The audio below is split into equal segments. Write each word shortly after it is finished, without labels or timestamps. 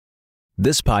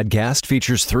This podcast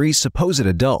features three supposed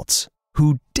adults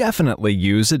who definitely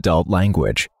use adult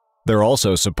language. They're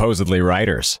also supposedly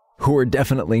writers who are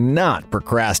definitely not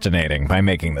procrastinating by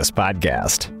making this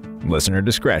podcast. Listener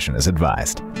discretion is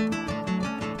advised.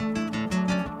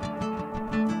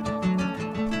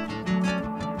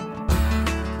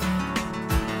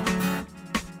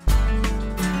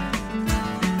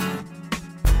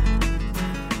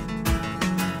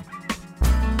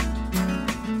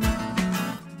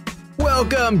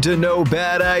 Welcome to No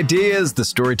Bad Ideas, the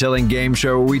storytelling game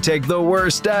show where we take the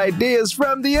worst ideas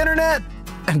from the internet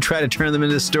and try to turn them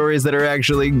into stories that are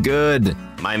actually good.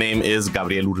 My name is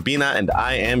Gabriel Urbina, and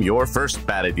I am your first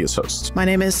Bad Ideas host. My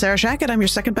name is Sarah Shackett. I'm your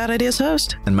second Bad Ideas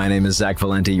host. And my name is Zach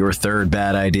Valenti, your third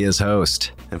Bad Ideas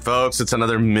host. And folks, it's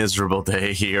another miserable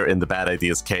day here in the Bad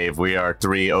Ideas Cave. We are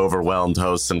three overwhelmed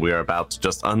hosts, and we are about to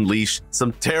just unleash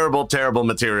some terrible, terrible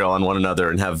material on one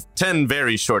another and have 10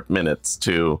 very short minutes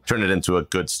to turn it into a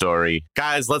good story.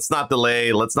 Guys, let's not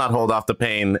delay. Let's not hold off the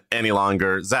pain any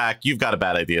longer. Zach, you've got a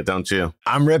bad idea, don't you?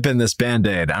 I'm ripping this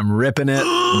Band-Aid. I'm ripping it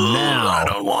now. I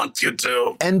don't want you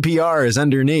to. NPR is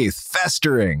underneath,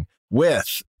 festering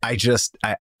with, I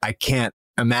can't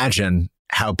imagine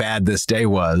how bad this day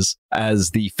was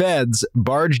as the feds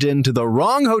barged into the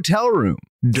wrong hotel room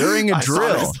during a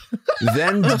drill,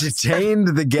 then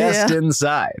detained the guest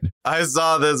inside. I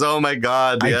saw this. Oh my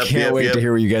God. I can't wait to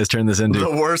hear what you guys turn this into.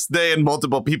 The worst day in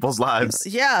multiple people's lives.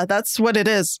 Yeah, that's what it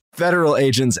is. Federal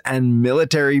agents and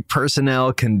military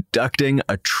personnel conducting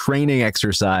a training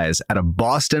exercise at a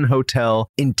Boston hotel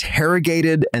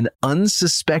interrogated an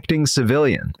unsuspecting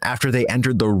civilian after they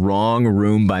entered the wrong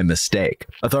room by mistake.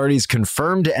 Authorities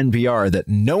confirmed to NPR that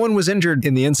no one was injured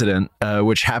in the incident,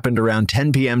 which happened around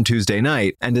 10 p.m. Tuesday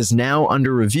night and is now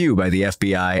under review by the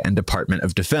FBI and Department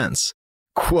of Defense.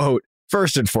 Quote,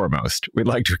 "First and foremost, we'd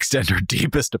like to extend our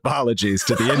deepest apologies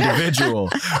to the individual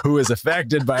who was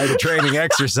affected by the training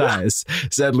exercise,"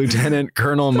 said Lieutenant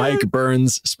Colonel Mike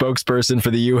Burns, spokesperson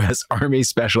for the U.S. Army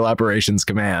Special Operations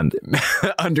Command.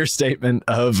 Understatement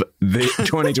of the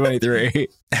 2023.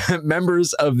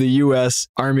 Members of the U.S.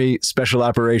 Army Special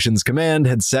Operations Command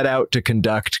had set out to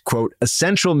conduct, quote,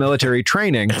 essential military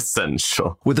training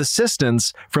with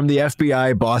assistance from the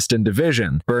FBI Boston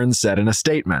Division, Burns said in a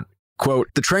statement. Quote,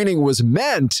 "The training was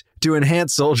meant to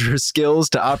enhance soldiers' skills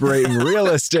to operate in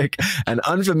realistic and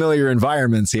unfamiliar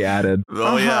environments," he added.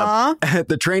 Oh, yeah.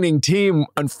 The training team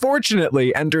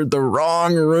unfortunately entered the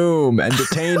wrong room and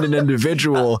detained an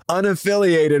individual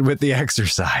unaffiliated with the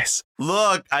exercise.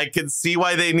 Look, I can see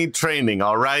why they need training,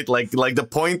 all right? Like the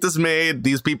point is made.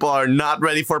 These people are not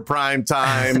ready for prime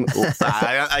time.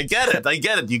 I get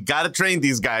it. You got to train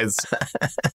these guys.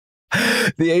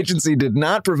 The agency did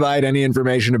not provide any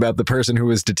information about the person who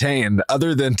was detained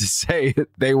other than to say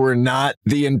they were not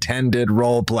the intended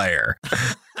role player.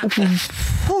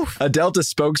 A Delta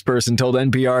spokesperson told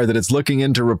NPR that it's looking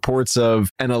into reports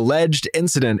of an alleged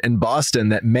incident in Boston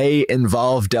that may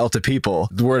involve Delta people.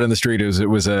 The word on the street is it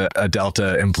was a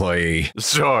Delta employee.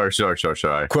 Sure.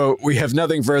 Quote, "We have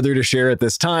nothing further to share at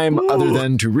this time other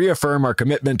than to reaffirm our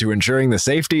commitment to ensuring the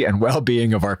safety and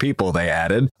well-being of our people," they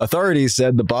added. Authorities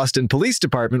said the Boston Police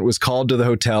Department was called to the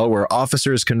hotel where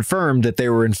officers confirmed that they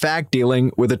were in fact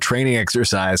dealing with a training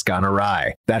exercise gone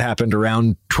awry. That happened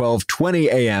around 12:20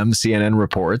 a.m. CNN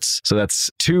reports. So that's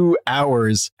 2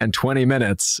 hours and 20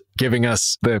 minutes, giving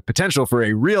us the potential for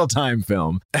a real-time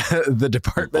film. The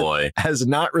department has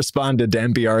not responded to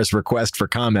NPR's request for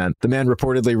comment. The man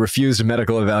reportedly refused a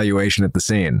medical evaluation at the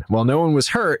scene. While no one was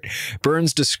hurt,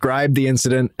 Burns described the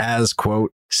incident as,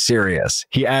 quote, serious.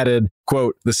 He added,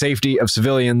 quote, "The safety of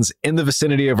civilians in the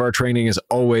vicinity of our training is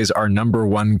always our number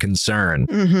one concern."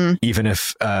 Mm-hmm. Even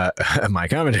if, my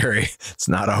commentary, it's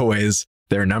not always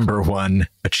their number one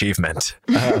achievement.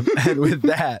 And with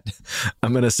that,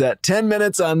 I'm going to set 10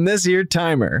 minutes on this here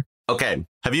timer. Okay.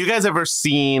 Have you guys ever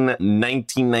seen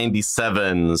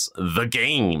 1997's The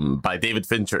Game by David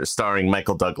Fincher starring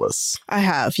Michael Douglas? I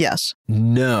have, yes.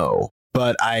 No.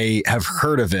 But I have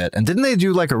heard of it. And didn't they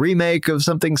do like a remake of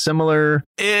something similar?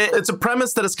 It's a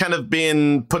premise that has kind of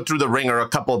been put through the ringer a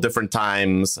couple of different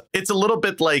times. It's a little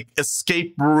bit like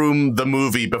Escape Room, the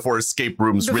movie, before escape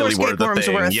rooms really were the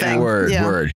thing.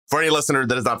 Word. For any listener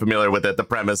that is not familiar with it, the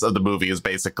premise of the movie is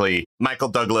basically Michael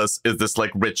Douglas is this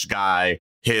like rich guy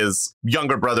his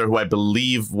younger brother, who I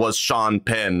believe was Sean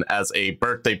Penn, as a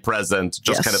birthday present,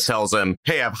 just kind of tells him,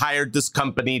 hey, I've hired this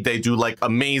company. They do like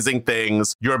amazing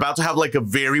things. You're about to have like a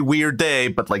very weird day,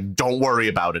 but like, don't worry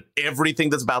about it. Everything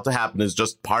that's about to happen is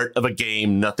just part of a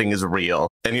game. Nothing is real.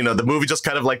 And, you know, the movie just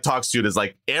kind of like talks to you and is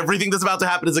like, everything that's about to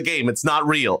happen is a game. It's not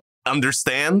real.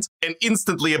 understand. And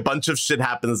instantly a bunch of shit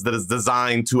happens that is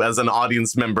designed to, as an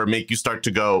audience member, make you start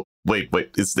to go, wait,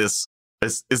 is this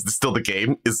still the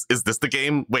game? Is this the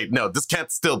game? Wait, no, this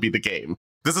can't still be the game.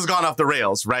 This has gone off the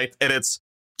rails, right? And it's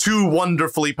 2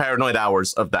 wonderfully paranoid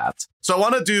hours of that. So I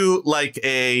want to do like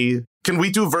can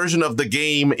we do a version of the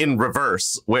game in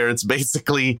reverse, where it's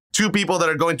basically 2 people that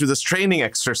are going through this training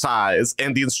exercise,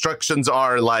 and the instructions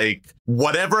are like,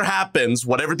 whatever happens,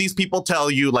 whatever these people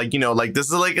tell you, like, you know, like this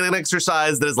is like an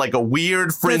exercise that is like a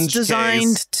weird fringe it's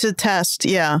designed case. to test.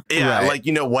 Yeah. Yeah. Right. Like,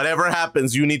 you know, whatever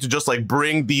happens, you need to just like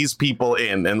bring these people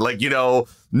in, and like, you know,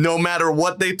 no matter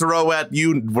what they throw at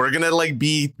you, we're going to like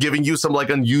be giving you some like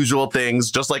unusual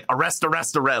things, just like arrest,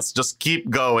 just keep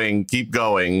going.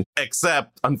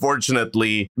 Except,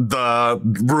 unfortunately, the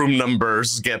room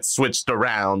numbers get switched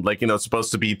around. Like, you know, it's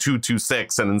supposed to be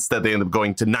 226, and instead they end up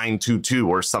going to 922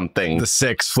 or something. The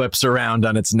 6 flips around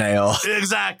on its nail.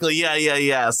 Exactly.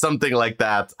 Yeah. Something like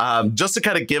that. Just to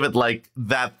kind of give it like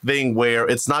that thing where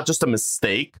it's not just a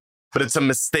mistake, but it's a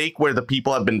mistake where the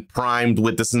people have been primed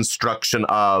with this instruction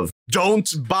of don't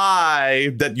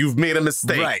buy that you've made a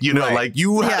mistake. Right, you know, right. like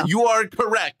you are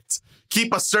correct.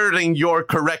 Keep asserting your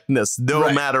correctness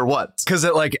no matter what. Because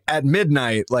at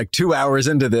midnight, like 2 hours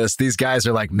into this, these guys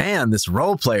are like, man, this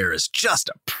role player is just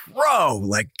a pro.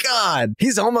 Like, God,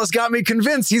 he's almost got me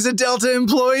convinced he's a Delta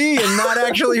employee and not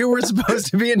actually who we're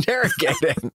supposed to be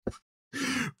interrogating.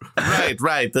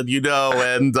 Right. And, you know,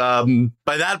 and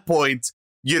by that point,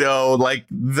 you know, like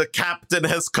the captain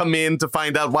has come in to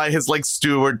find out why his like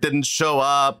steward didn't show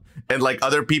up, and like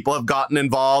other people have gotten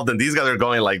involved, and these guys are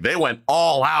going like they went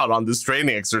all out on this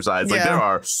training exercise. Like there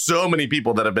are so many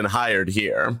people that have been hired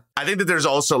here. I think that there's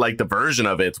also like the version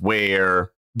of it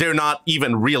where they're not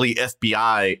even really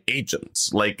FBI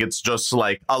agents. Like it's just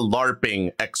like a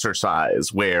LARPing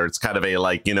exercise where it's kind of a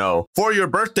like, you know, for your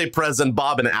birthday present,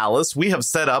 Bob and Alice, we have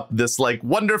set up this like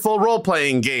wonderful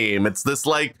role-playing game. It's this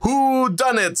like who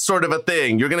done it sort of a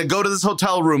thing. You're going to go to this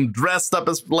hotel room dressed up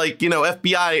as like, you know,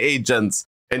 FBI agents.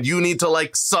 And you need to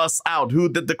like suss out who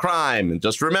did the crime. And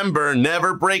just remember,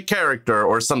 never break character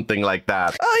or something like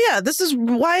that. Oh, yeah.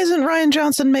 Why isn't Ryan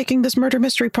Johnson making this murder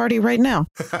mystery party right now?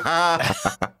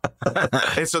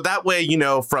 And so that way, you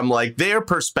know, from like their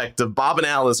perspective, Bob and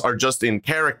Alice are just in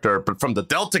character. But from the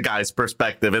Delta guy's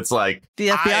perspective, it's like the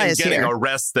FBI is getting here.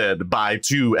 arrested by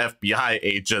 2 FBI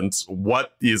agents.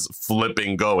 What is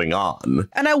flipping going on?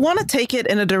 And I want to take it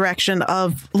in a direction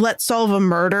of let's solve a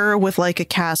murder with like a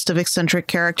cast of eccentric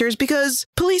characters, because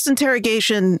police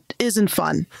interrogation isn't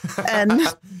fun. And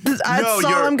that's all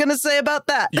I'm going to say about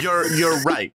that. You're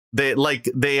right.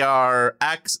 They are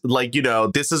like, you know,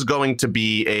 this is going to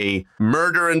be a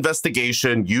murder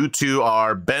investigation. You 2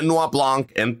 are Benoit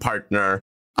Blanc and partner.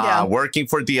 Working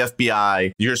for the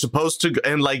FBI. You're supposed to,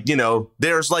 and like, you know,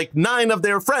 there's like 9 of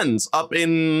their friends up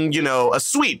in, you know, a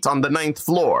suite on the 9th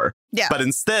floor. Yeah. But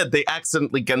instead, they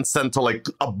accidentally get sent to like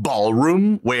a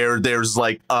ballroom where there's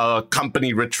like a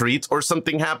company retreat or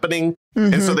something happening.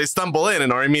 Mm-hmm. And so they stumble in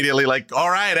and are immediately like, all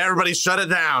right, everybody shut it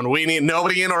down. We need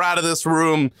nobody in or out of this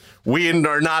room. We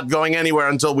are not going anywhere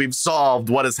until we've solved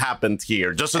what has happened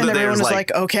here. Just so that there's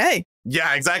like, okay.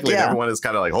 Yeah, exactly. Yeah. And everyone is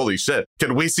kind of like, holy shit,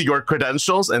 can we see your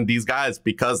credentials? And these guys,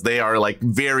 because they are like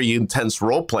very intense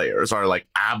role players, are like,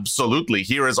 absolutely.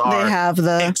 Here is our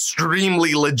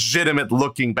extremely legitimate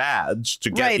looking badge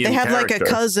to get in They have character. like a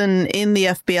cousin in the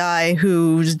FBI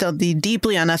who's done the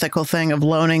deeply unethical thing of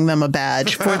loaning them a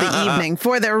badge for the evening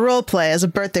for their role play as a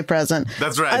birthday present.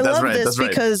 That's right. I love this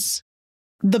because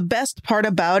the best part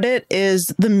about it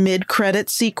is the mid-credit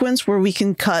sequence where we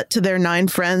can cut to their 9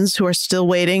 friends who are still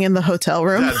waiting in the hotel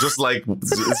room. Yeah, just like,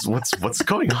 what's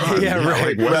going on? Yeah,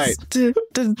 right. Did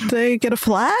they get a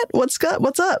flat? What's up?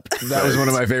 That was one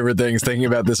of my favorite things thinking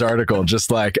about this article.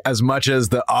 Just like as much as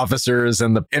the officers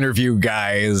and the interview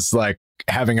guy is like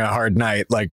having a hard night,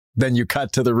 like then you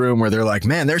cut to the room where they're like,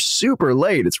 man, they're super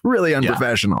late. It's really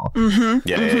unprofessional. Yeah.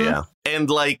 Mm-hmm. Yeah. And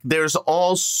like, there's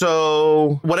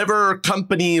also whatever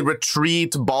company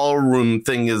retreat ballroom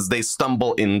thing is they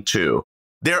stumble into.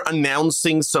 They're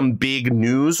announcing some big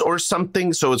news or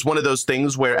something. So it's one of those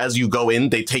things where as you go in,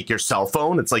 they take your cell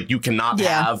phone. It's like you cannot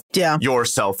have your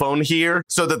cell phone here,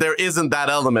 so that there isn't that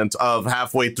element of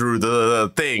halfway through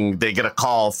the thing, they get a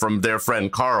call from their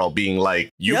friend Carl being like,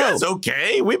 you guys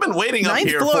okay? We've been waiting up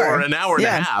here for an hour and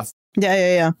a half.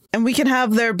 Yeah. And we can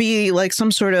have there be like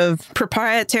some sort of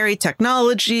proprietary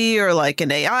technology or like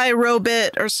an AI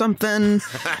robot or something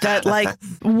that like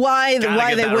why they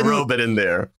wouldn't robot in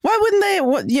there. Why wouldn't they?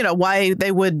 Why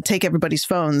they would take everybody's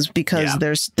phones because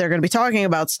they're going to be talking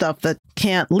about stuff that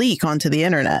can't leak onto the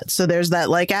internet. So there's that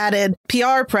like added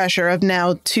PR pressure of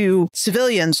now two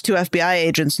FBI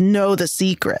agents know the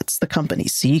secrets, the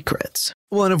company's secrets.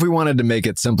 Well, and if we wanted to make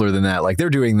it simpler than that, like they're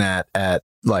doing that at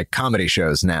like comedy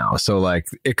shows now. So like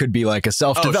it could be like a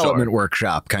self-development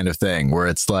workshop kind of thing where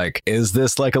it's like, is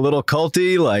this like a little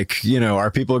culty? Like,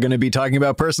 are people going to be talking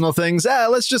about personal things?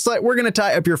 Let's just like, we're going to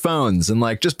tie up your phones and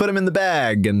like just put them in the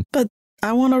bag. But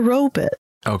I want a robot.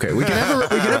 Okay, we can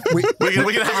have we can have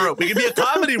a robot. We can be a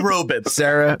comedy robot.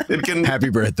 Sarah, happy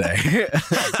birthday.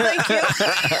 Thank you.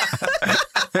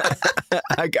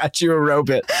 I got you a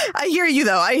robot. I hear you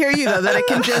though that it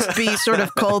can just be sort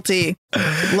of culty,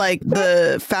 like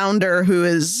the founder who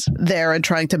is there and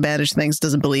trying to manage things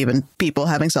doesn't believe in people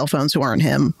having cell phones who aren't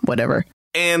him, whatever.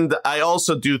 And I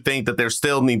also do think that there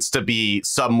still needs to be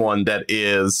someone that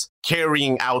is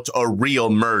carrying out a real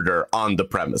murder on the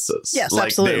premises. Yes, like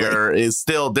absolutely. There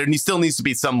still needs to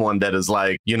be someone that is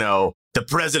like, the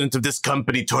president of this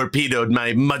company torpedoed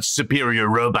my much superior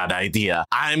robot idea.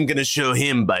 I'm going to show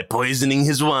him by poisoning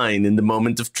his wine in the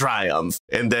moment of triumph.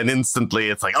 And then instantly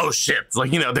it's like, oh, shit. It's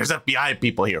like, there's FBI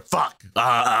people here. Fuck.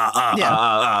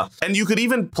 And you could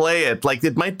even play it like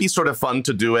it might be sort of fun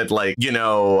to do it like,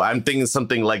 I'm thinking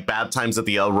something like Bad Times at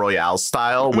the El Royale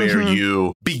style where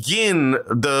you begin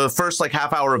the first like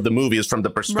half hour of the movie is from the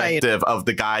perspective of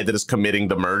the guy that is committing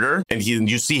the murder. And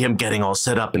you see him getting all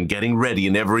set up and getting ready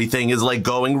and everything is like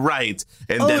going right,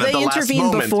 and then at the last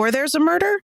moment, before there's a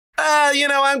murder.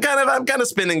 I'm kind of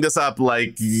spinning this up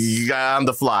like on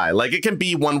the fly. Like it can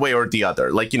be one way or the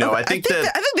other. Like I think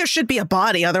there should be a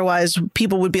body. Otherwise,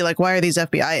 people would be like, "Why are these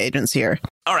FBI agents here?"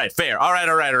 All right, fair. All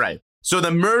right. So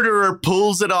the murderer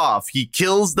pulls it off. He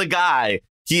kills the guy.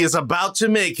 He is about to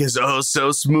make his oh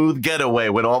so smooth getaway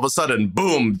when all of a sudden,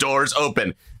 boom, doors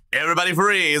open. Everybody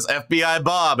freeze. FBI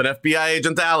Bob and FBI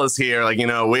Agent Alice here. Like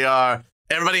we are.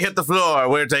 Everybody hit the floor.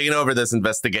 We're taking over this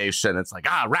investigation. It's like,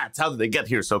 rats, how did they get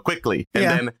here so quickly? And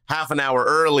then half an hour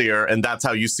earlier, and that's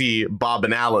how you see Bob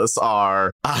and Alice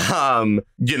are,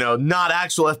 not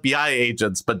actual FBI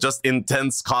agents, but just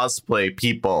intense cosplay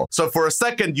people. So for a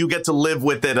second, you get to live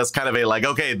with it as kind of a like,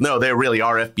 okay, no, they really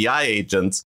are FBI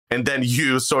agents. And then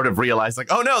you sort of realize like,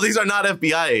 oh, no, these are not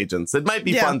FBI agents. It might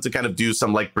be fun to kind of do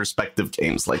some like perspective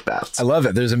games like that. I love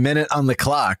it. There's a minute on the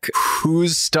clock.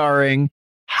 Who's starring?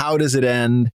 How does it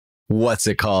end? What's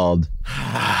it called?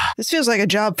 This feels like a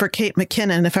job for Kate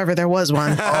McKinnon, if ever there was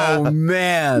one. Oh,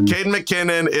 man. Kate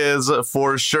McKinnon is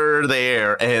for sure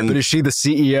there. But is she the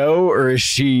CEO or is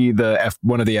she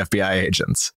one of the FBI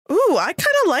agents? Ooh, I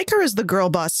kind of like her as the girl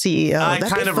boss CEO. I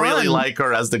kind of really like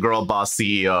her as the girl boss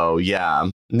CEO. Yeah.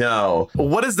 No.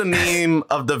 What is the name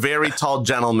of the very tall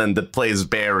gentleman that plays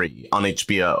Barry on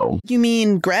HBO? You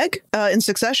mean Greg in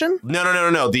Succession?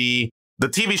 No. The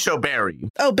TV show Barry.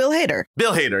 Oh, Bill Hader.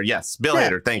 Bill Hader, yes. Bill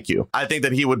Hader, thank you. I think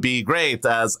that he would be great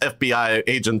as FBI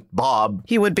agent Bob.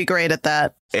 He would be great at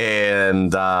that.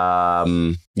 And,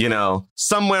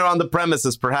 somewhere on the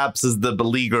premises, perhaps is the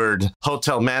beleaguered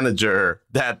hotel manager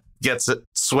that gets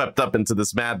swept up into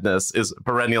this madness is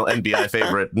perennial NBI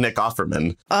favorite Nick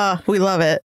Offerman. We love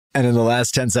it. And in the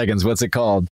last 10 seconds, what's it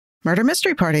called? Murder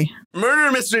Mystery Party.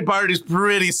 Murder Mystery Party is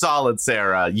pretty solid,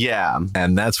 Sarah. Yeah.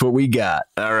 And that's what we got.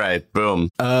 All right. Boom.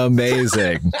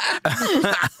 Amazing.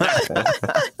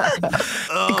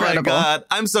 Oh, incredible. My God.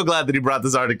 I'm so glad that he brought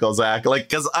this article, Zach. Like,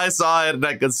 because I saw it and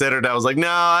I considered, I was like,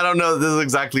 no, I don't know if this is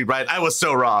exactly right. I was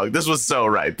so wrong. This was so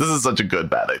right. This is such a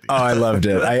good, bad idea. Oh, I loved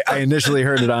it. I initially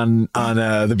heard it on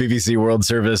the BBC World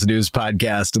Service News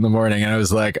podcast in the morning. And I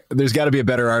was like, there's got to be a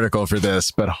better article for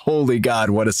this. But holy God,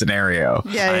 what a scenario.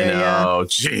 Yeah. Oh,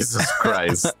 Jesus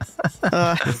Christ.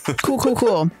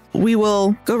 Cool. We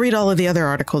will go read all of the other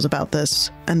articles about this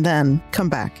and then come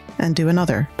back and do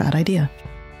another bad idea.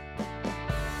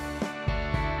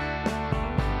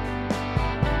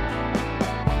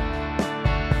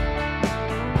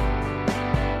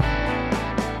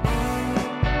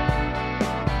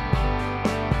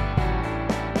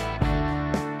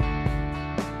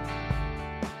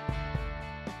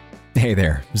 Hey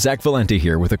there, Zach Valenti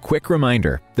here with a quick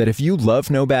reminder that if you love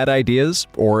No Bad Ideas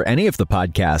or any of the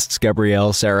podcasts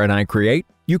Gabrielle, Sarah, and I create,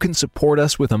 you can support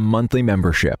us with a monthly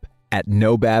membership at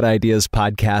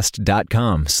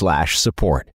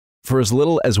nobadideaspodcast.com/support. For as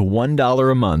little as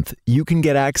 $1 a month, you can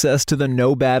get access to the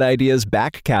No Bad Ideas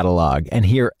back catalog and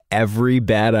hear every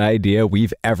bad idea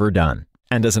we've ever done.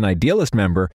 And as an Idealist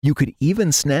member, you could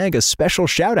even snag a special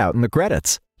shout out in the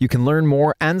credits. You can learn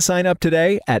more and sign up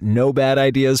today at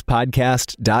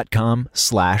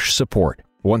nobadideaspodcast.com/support.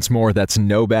 Once more, that's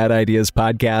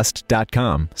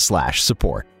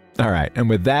nobadideaspodcast.com/support. All right, and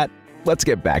with that, let's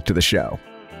get back to the show.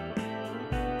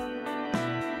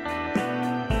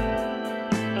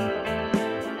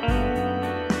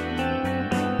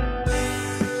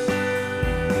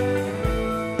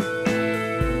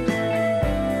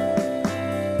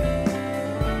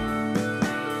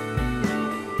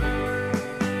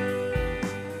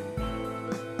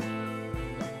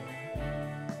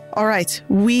 All right,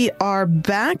 we are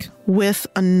back with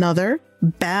another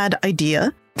bad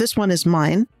idea. This one is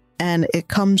mine, and it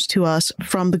comes to us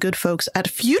from the good folks at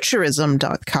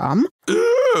futurism.com.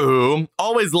 Ooh,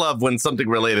 always love when something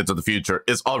related to the future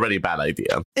is already a bad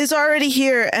idea. Is already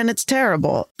here, and it's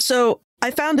terrible. So I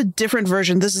found a different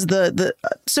version. This is the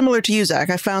similar to you,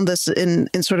 Zach. I found this in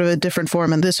sort of a different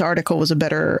form, and this article was a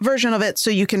better version of it.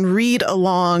 So you can read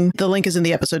along. The link is in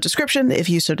the episode description if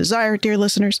you so desire, dear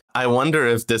listeners. I wonder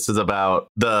if this is about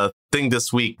the thing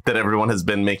this week that everyone has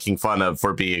been making fun of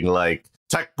for being like,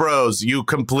 tech bros, you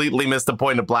completely missed the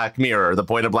point of Black Mirror. The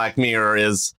point of Black Mirror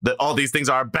is that all these things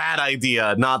are a bad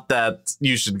idea, not that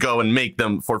you should go and make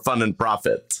them for fun and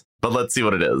profit. But let's see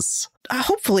what it is.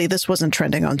 Hopefully this wasn't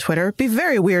trending on Twitter. It'd be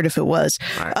very weird if it was.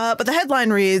 Right. But the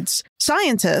headline reads,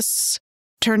 scientists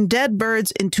turn dead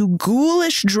birds into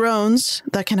ghoulish drones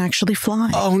that can actually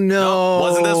fly. Oh, no.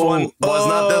 Wasn't this one. Was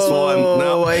not this one.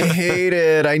 No. I hate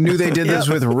it. I knew they did this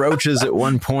with roaches at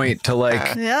one point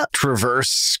to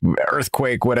traverse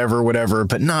earthquake, whatever,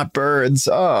 but not birds.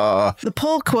 Oh. The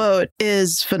pull quote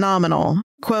is phenomenal.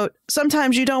 Quote,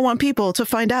 sometimes you don't want people to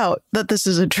find out that this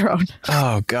is a drone.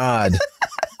 Oh, God.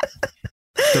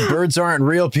 The birds aren't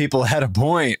real people had a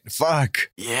point. Fuck.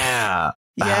 Yeah.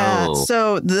 Yeah. Oh.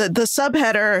 So the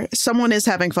subheader, someone is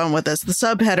having fun with this. The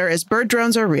subheader is bird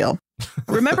drones are real.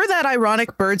 Remember that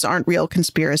ironic birds aren't real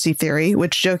conspiracy theory,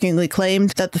 which jokingly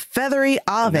claimed that the feathery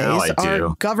aves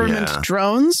are government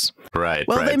drones? Right.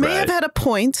 Well, they may have had a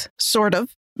point, sort of.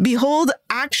 Behold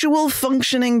actual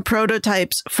functioning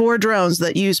prototypes for drones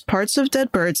that use parts of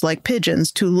dead birds like pigeons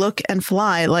to look and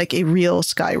fly like a real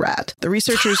sky rat. The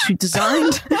researchers who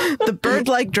designed the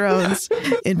bird-like drones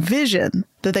envision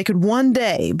that they could one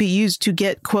day be used to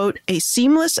get, quote, a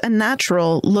seamless and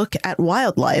natural look at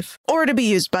wildlife, or to be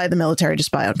used by the military to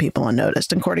spy on people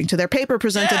unnoticed, according to their paper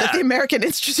presented at the American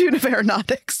Institute of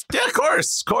Aeronautics. Yeah, of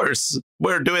course.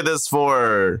 We're doing this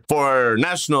for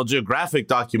National Geographic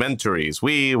documentaries.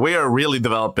 We are really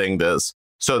developing this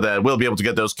so that we'll be able to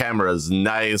get those cameras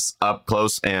nice, up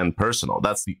close, and personal.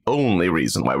 That's the only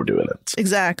reason why we're doing it.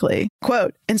 Exactly.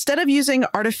 Quote, instead of using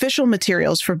artificial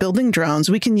materials for building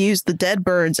drones, we can use the dead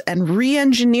birds and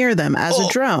re-engineer them as a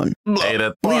drone. Hate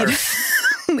it.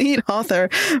 Lead author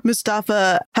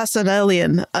Mustafa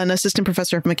Hassanalian, an assistant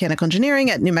professor of mechanical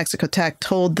engineering at New Mexico Tech,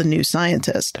 told The New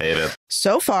Scientist. Hate it.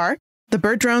 So far, the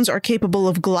bird drones are capable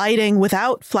of gliding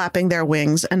without flapping their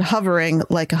wings and hovering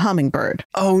like a hummingbird.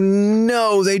 Oh,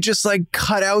 no. They just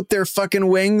cut out their fucking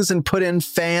wings and put in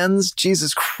fans.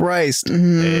 Jesus Christ.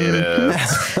 That's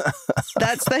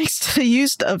thanks to the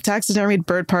use of taxidermied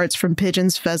bird parts from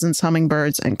pigeons, pheasants,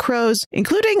 hummingbirds, and crows,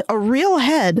 including a real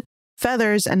head,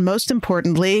 feathers, and most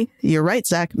importantly, you're right,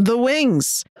 Zach, the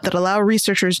wings that allow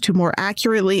researchers to more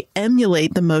accurately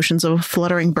emulate the motions of a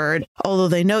fluttering bird, although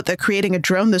they note that creating a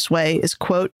drone this way is,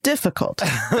 quote, difficult.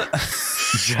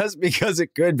 Just because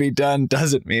it could be done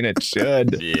doesn't mean it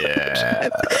should. Yeah.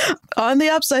 On the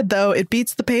upside, though, it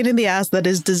beats the pain in the ass that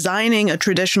is designing a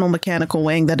traditional mechanical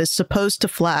wing that is supposed to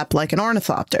flap like an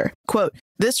ornithopter. Quote,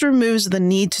 this removes the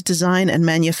need to design and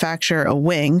manufacture a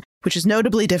wing, which is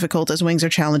notably difficult as wings are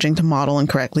challenging to model and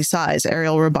correctly size.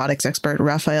 Aerial robotics expert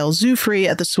Raphael Zufri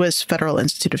at the Swiss Federal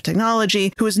Institute of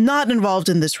Technology, who is not involved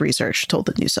in this research, told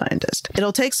The New Scientist.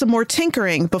 It'll take some more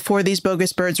tinkering before these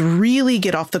bogus birds really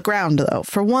get off the ground, though.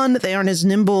 For one, they aren't as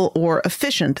nimble or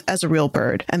efficient as a real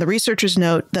bird, and the researchers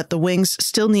note that the wings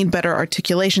still need better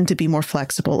articulation to be more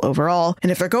flexible overall,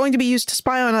 and if they're going to be used to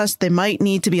spy on us, they might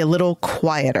need to be a little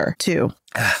quieter, too.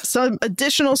 Some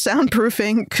additional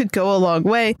soundproofing could go a long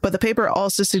way, but the paper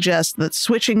also suggests that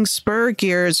switching spur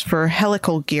gears for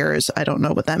helical gears, I don't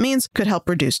know what that means, could help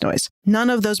reduce noise. None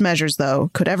of those measures,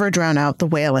 though, could ever drown out the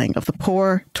wailing of the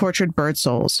poor, tortured bird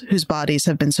souls whose bodies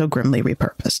have been so grimly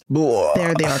repurposed.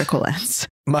 There the article ends.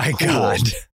 My God.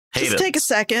 Just take a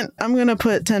second. I'm going to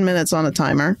put 10 minutes on a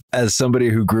timer. As somebody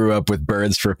who grew up with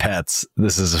birds for pets,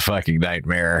 this is a fucking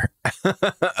nightmare.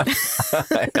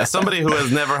 As somebody who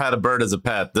has never had a bird as a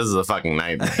pet, this is a fucking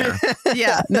nightmare.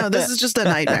 Yeah, no, this is just a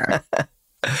nightmare.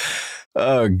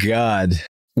 Oh, God.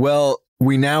 Well,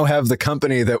 we now have the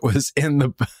company that was in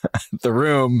the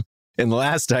room in the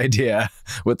last idea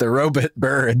with the robot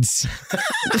birds.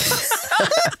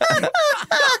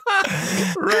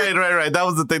 Right. That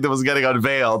was the thing that was getting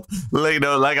unveiled.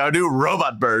 Like our new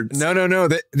robot birds. No.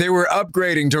 They were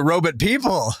upgrading to robot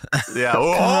people. Yeah.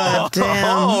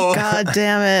 God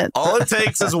damn it. All it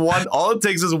takes is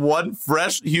one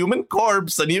fresh human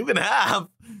corpse, and you can have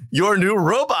your new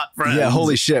robot friend. Yeah,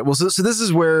 holy shit. Well, so this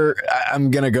is where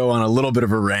I'm going to go on a little bit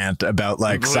of a rant about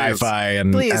like sci-fi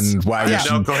and why we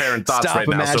should no coherent thoughts stop right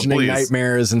now, imagining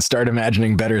nightmares and start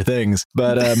imagining better things.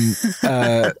 But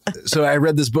so I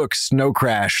read this book, Snow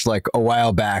Crash, like a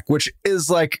while back, which is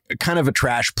like kind of a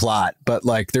trash plot, but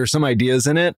like there's some ideas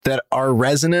in it that are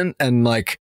resonant, and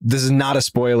like this is not a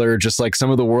spoiler, just like some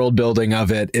of the world building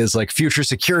of it is like future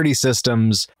security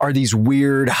systems are these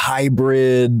weird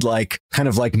hybrid, like kind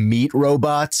of like meat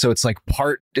robots. So it's like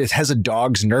it has a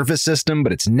dog's nervous system,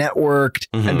 but it's networked.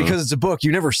 Mm-hmm. And because it's a book,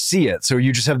 you never see it. So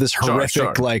you just have this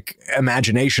horrific like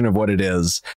imagination of what it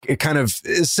is. It kind of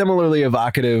is similarly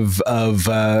evocative of,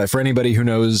 for anybody who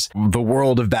knows the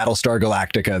world of Battlestar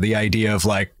Galactica, the idea of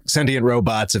like sentient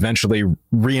robots eventually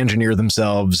re-engineer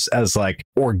themselves as like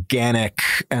organic,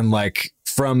 and like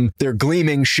from their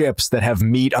gleaming ships that have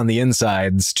meat on the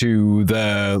insides to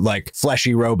the like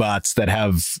fleshy robots that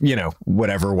have,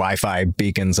 whatever Wi-Fi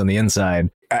beacons on the inside.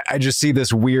 I just see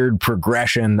this weird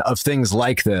progression of things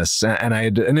like this. And I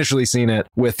had initially seen it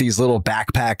with these little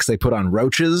backpacks they put on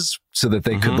roaches so that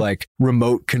they could like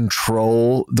remote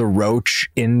control the roach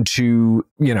into,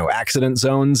 accident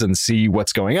zones and see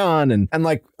what's going on. And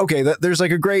like, okay, there's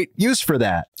like a great use for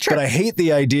that. Sure. But I hate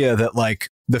the idea that like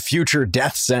the future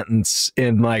death sentence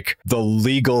in like the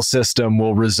legal system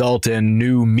will result in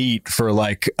new meat for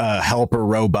like a helper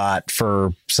robot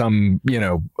for some,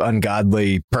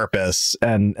 ungodly purpose.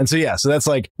 And so that's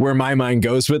like where my mind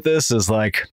goes with this, is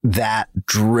like that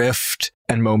drift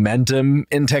and momentum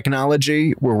in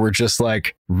technology where we're just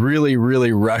like really,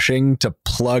 really rushing to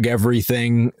plug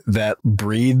everything that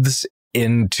breathes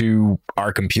into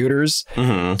our computers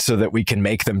so that we can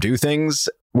make them do things,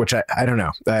 which I don't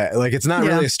know. Like, it's not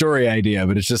really a story idea,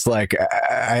 but it's just like,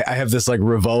 I have this like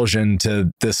revulsion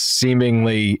to this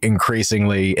seemingly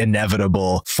increasingly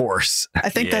inevitable force. I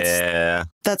think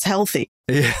that's healthy.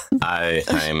 Yeah.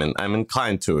 I'm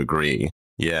inclined to agree.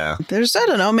 Yeah. There's, I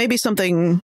don't know, maybe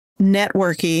something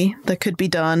networky that could be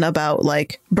done about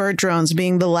like bird drones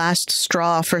being the last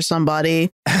straw for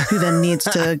somebody who then needs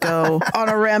to go on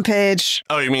a rampage.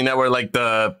 Oh, you mean that we're like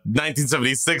the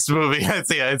 1976 movie?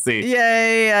 I see.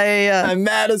 Yeah. I'm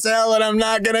mad as hell and I'm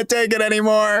not gonna take it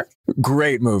anymore.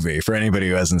 Great movie for anybody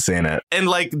who hasn't seen it. And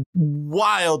like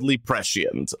wildly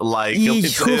prescient. Like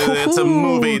it's a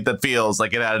movie that feels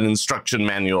like it had an instruction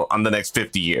manual on the next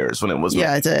 50 years when it was made.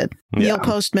 Yeah, it did. Yeah. Neil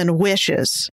Postman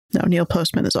wishes. No, Neil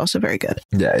Postman is also very good.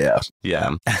 Yeah.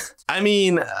 I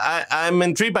mean, I'm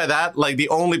intrigued by that. Like, the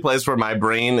only place where my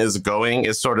brain is going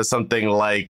is sort of something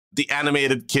like the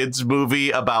animated kids movie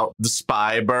about the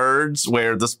spy birds,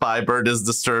 where the spy bird is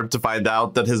disturbed to find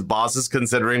out that his boss is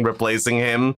considering replacing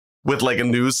him with like a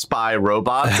new spy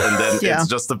robot. And then it's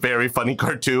just a very funny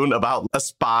cartoon about a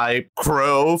spy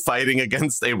crow fighting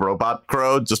against a robot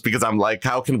crow, just because I'm like,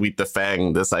 how can we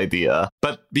defang this idea?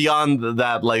 But beyond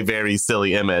that, like, very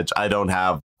silly image, I don't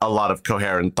have a lot of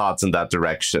coherent thoughts in that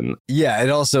direction. Yeah, it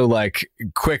also like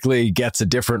quickly gets a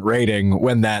different rating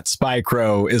when that spy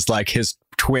crow is like his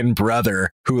twin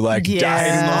brother who like died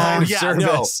in the line of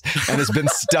service and has been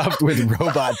stuffed with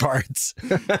robot parts.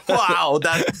 Wow,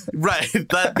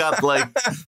 that got like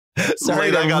sorry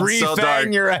to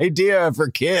refang your idea for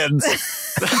kids.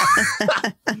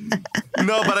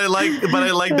 No, but I like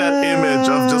that image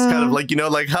of just kind of like,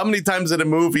 like how many times in a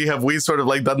movie have we sort of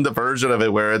like done the version of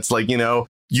it where it's like,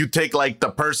 you take like the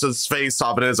person's face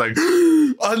off and it's like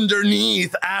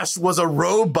underneath Ash was a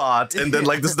robot. And then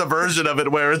like this is the version of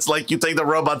it where it's like you take the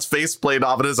robot's faceplate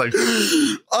off and it's like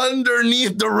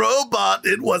underneath the robot,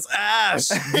 it was Ash.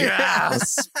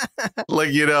 Yes.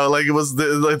 Like, like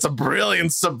it's a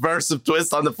brilliant subversive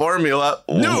twist on the formula.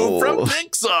 New from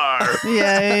Pixar.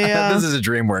 Yeah. This is a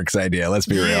DreamWorks idea. Let's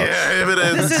be real. Yeah, it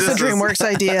is. This is a DreamWorks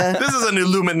idea. This is an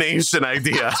Illumination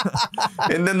idea.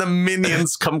 And then the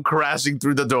minions come crashing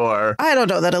through the door. I don't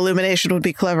know that Illumination would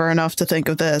be clever enough to think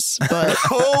of this, but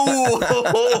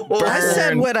I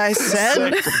said what I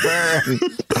said.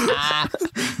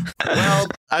 Well,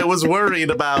 I was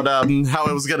worried about how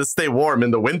I was going to stay warm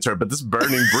in the winter, but this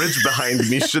burning bridge behind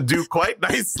me should do quite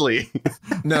nicely.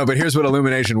 No, but here's what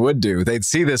Illumination would do. They'd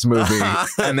see this movie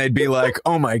and they'd be like,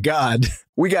 oh my God,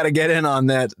 we got to get in on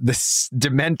this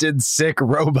demented, sick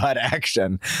robot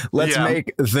action. Let's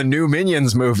make the new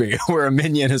Minions movie where a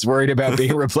minion is worried about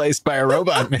being replaced by a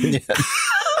robot minion.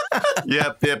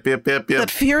 Yep. That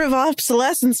fear of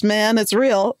obsolescence, man, it's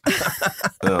real.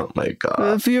 Oh my God.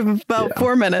 A fear of about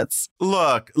 4 minutes.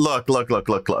 Look.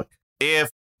 If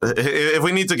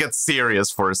we need to get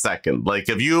serious for a second, like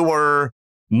if you were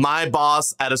my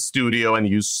boss at a studio and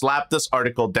you slapped this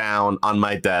article down on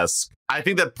my desk, I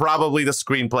think that probably the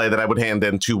screenplay that I would hand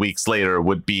in 2 weeks later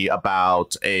would be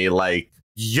about a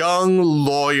young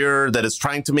lawyer that is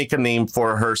trying to make a name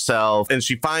for herself, and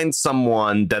she finds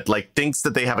someone that thinks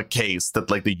that they have a case that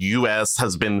the US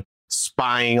has been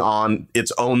spying on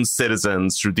its own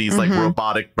citizens through these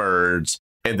robotic birds.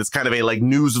 And it's kind of a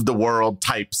news of the world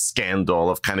type scandal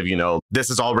of kind of, this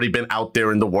has already been out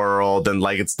there in the world, and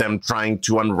it's them trying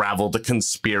to unravel the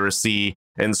conspiracy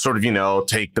and sort of,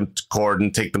 take them to court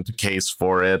and take them to case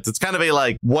for it. It's kind of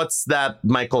a what's that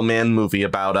Michael Mann movie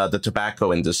about the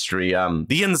tobacco industry?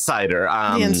 The Insider.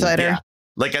 The Insider. Yeah.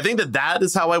 I think that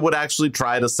is how I would actually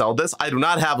try to sell this. I do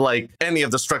not have any of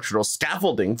the structural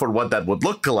scaffolding for what that would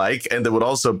look like. And it would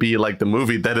also be the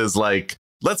movie that is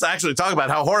let's actually talk about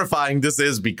how horrifying this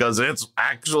is because it's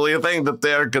actually a thing that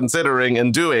they're considering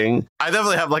and doing. I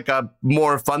definitely have a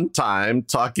more fun time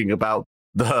talking about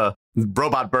the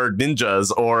robot bird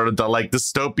ninjas or the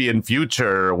dystopian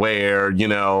future where,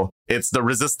 it's the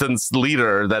resistance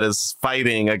leader that is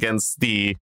fighting against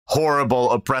the horrible,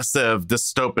 oppressive,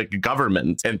 dystopic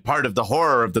government. And part of the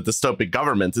horror of the dystopic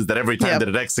government is that every time that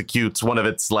it executes one of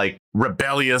its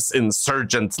rebellious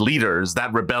insurgent leaders,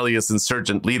 that rebellious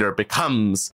insurgent leader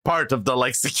becomes part of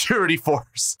the security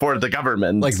force for the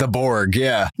government. Like the Borg,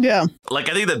 yeah. Yeah. I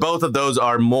think that both of those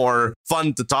are more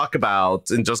fun to talk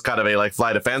about in just kind of a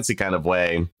flight of fancy kind of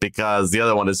way, because the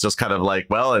other one is just kind of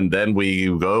well, and then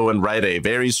we go and write a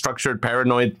very structured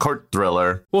paranoid court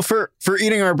thriller. Well, for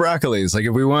eating our broccolis,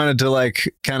 if we wanted to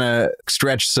kind of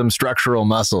stretch some structural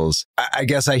muscles, I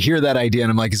guess I hear that idea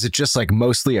and I'm is it just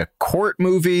mostly a court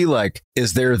movie?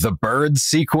 Is there the bird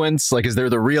sequence? Is there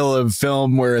the reel of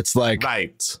film where it's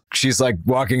right, she's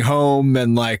walking home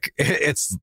and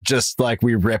it's just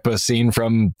we rip a scene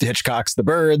from Hitchcock's The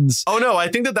Birds? Oh no, I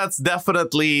think that that's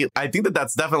definitely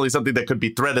something that could be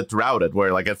threaded throughout it,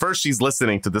 where at first she's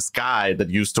listening to this guy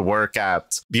that used to work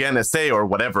at the NSA or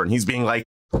whatever, and he's being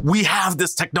we have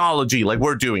this technology,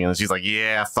 we're doing it. And she's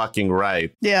yeah, fucking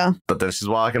right. Yeah. But then she's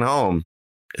walking home.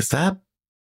 Is that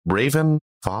Raven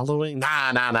following? Nah.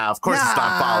 Of course it's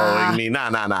not following me.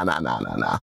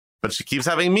 Nah. But she keeps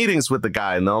having meetings with the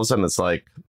guy. And all of a sudden it's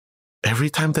every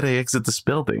time that I exit this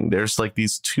building, there's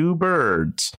these two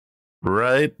birds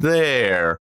right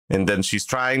there. And then she's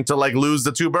trying to lose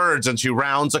the two birds, and she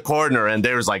rounds a corner and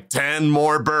there's 10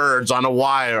 more birds on a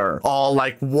wire, all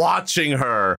watching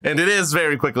her. And it is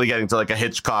very quickly getting to a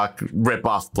Hitchcock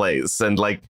ripoff place. And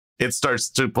it starts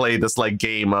to play this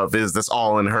game of, is this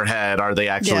all in her head? Are they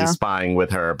actually spying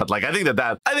with her? But I think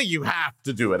I think you have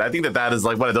to do it. I think that is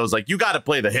one of those, you got to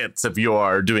play the hits if you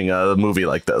are doing a movie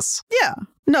like this. Yeah.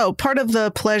 No, part of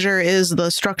the pleasure is the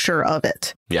structure of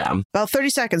it. Yeah. About 30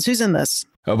 seconds. Who's in this?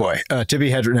 Oh boy, Tippi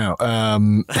Hedren. No,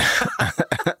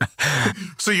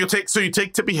 So you take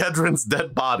Tippi Hedren's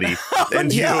dead body, and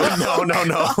no.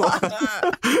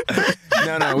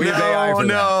 We have AI for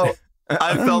that.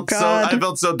 I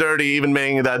felt so dirty even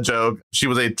making that joke. She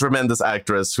was a tremendous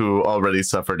actress who already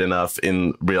suffered enough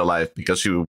in real life because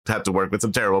she had to work with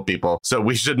some terrible people. So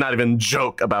we should not even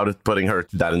joke about it putting her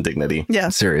to that indignity. Yeah,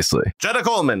 seriously. Jenna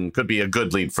Coleman could be a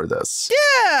good lead for this.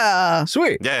 Yeah,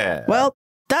 sweet. Yeah. Well,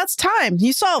 that's time.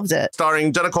 You solved it.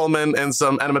 Starring Jenna Coleman and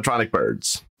some animatronic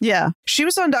birds. Yeah. She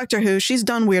was on Doctor Who. She's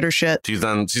done weirder shit. She's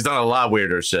done a lot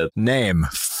weirder shit. Name: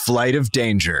 Flight of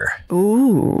Danger.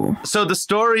 Ooh. So the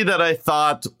story that I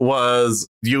thought was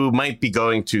you might be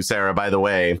going to, Sarah, by the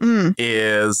way,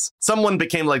 is someone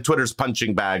became Twitter's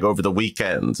punching bag over the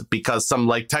weekend because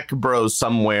some tech bro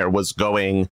somewhere was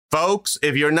going, folks,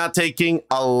 if you're not taking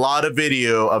a lot of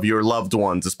video of your loved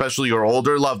ones, especially your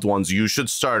older loved ones, you should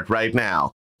start right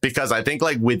now. Because I think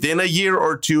within a year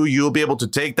or two, you'll be able to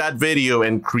take that video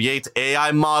and create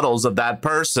AI models of that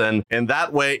person. And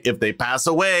that way, if they pass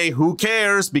away, who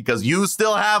cares? Because you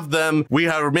still have them. We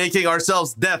are making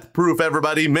ourselves death proof,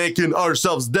 everybody, making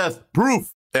ourselves death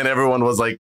proof. And everyone was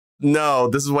no,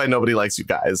 this is why nobody likes you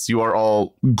guys. You are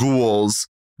all ghouls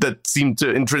that seem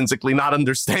to intrinsically not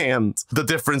understand the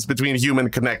difference between human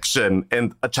connection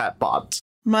and a chatbot.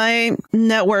 My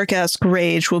network-esque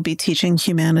rage will be teaching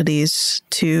humanities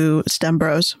to STEM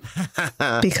bros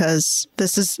because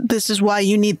this is why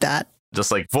you need that. Just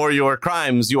like, for your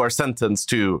crimes, you are sentenced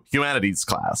to humanities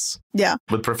class. Yeah.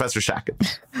 With Professor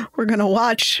Shackett. We're going to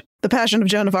watch The Passion of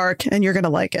Joan of Arc, and you're going to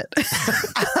like it.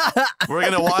 We're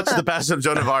going to watch The Passion of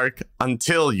Joan of Arc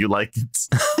until you like it.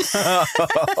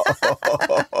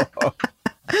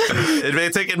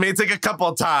 It may take a couple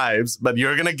of times, but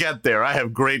you're going to get there. I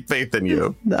have great faith in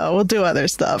you. No, we'll do other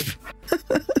stuff.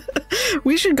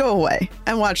 We should go away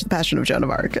and watch The Passion of Joan of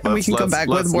Arc, and we can come back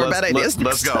with more bad ideas.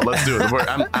 Let's go. Let's do it.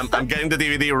 I'm getting the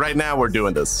DVD right now. We're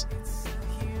doing this.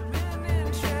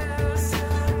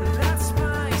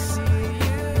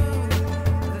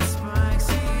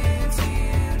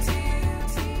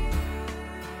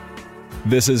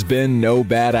 This has been No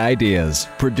Bad Ideas,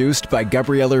 produced by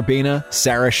Gabrielle Urbina,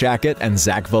 Sarah Shackett, and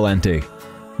Zach Valenti.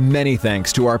 Many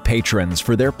thanks to our patrons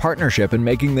for their partnership in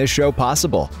making this show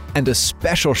possible. And a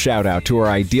special shout out to our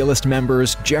Idealist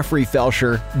members Jeffrey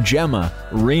Felsher, Gemma,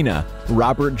 Rena,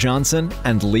 Robert Johnson,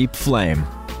 and Leap Flame.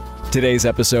 Today's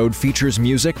episode features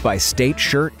music by State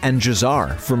Shirt and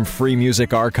Jazar from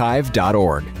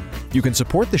freemusicarchive.org. You can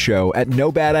support the show at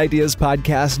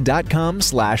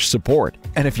nobadideaspodcast.com/support.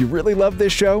 And if you really love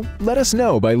this show, let us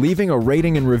know by leaving a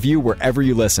rating and review wherever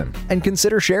you listen, and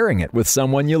consider sharing it with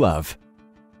someone you love.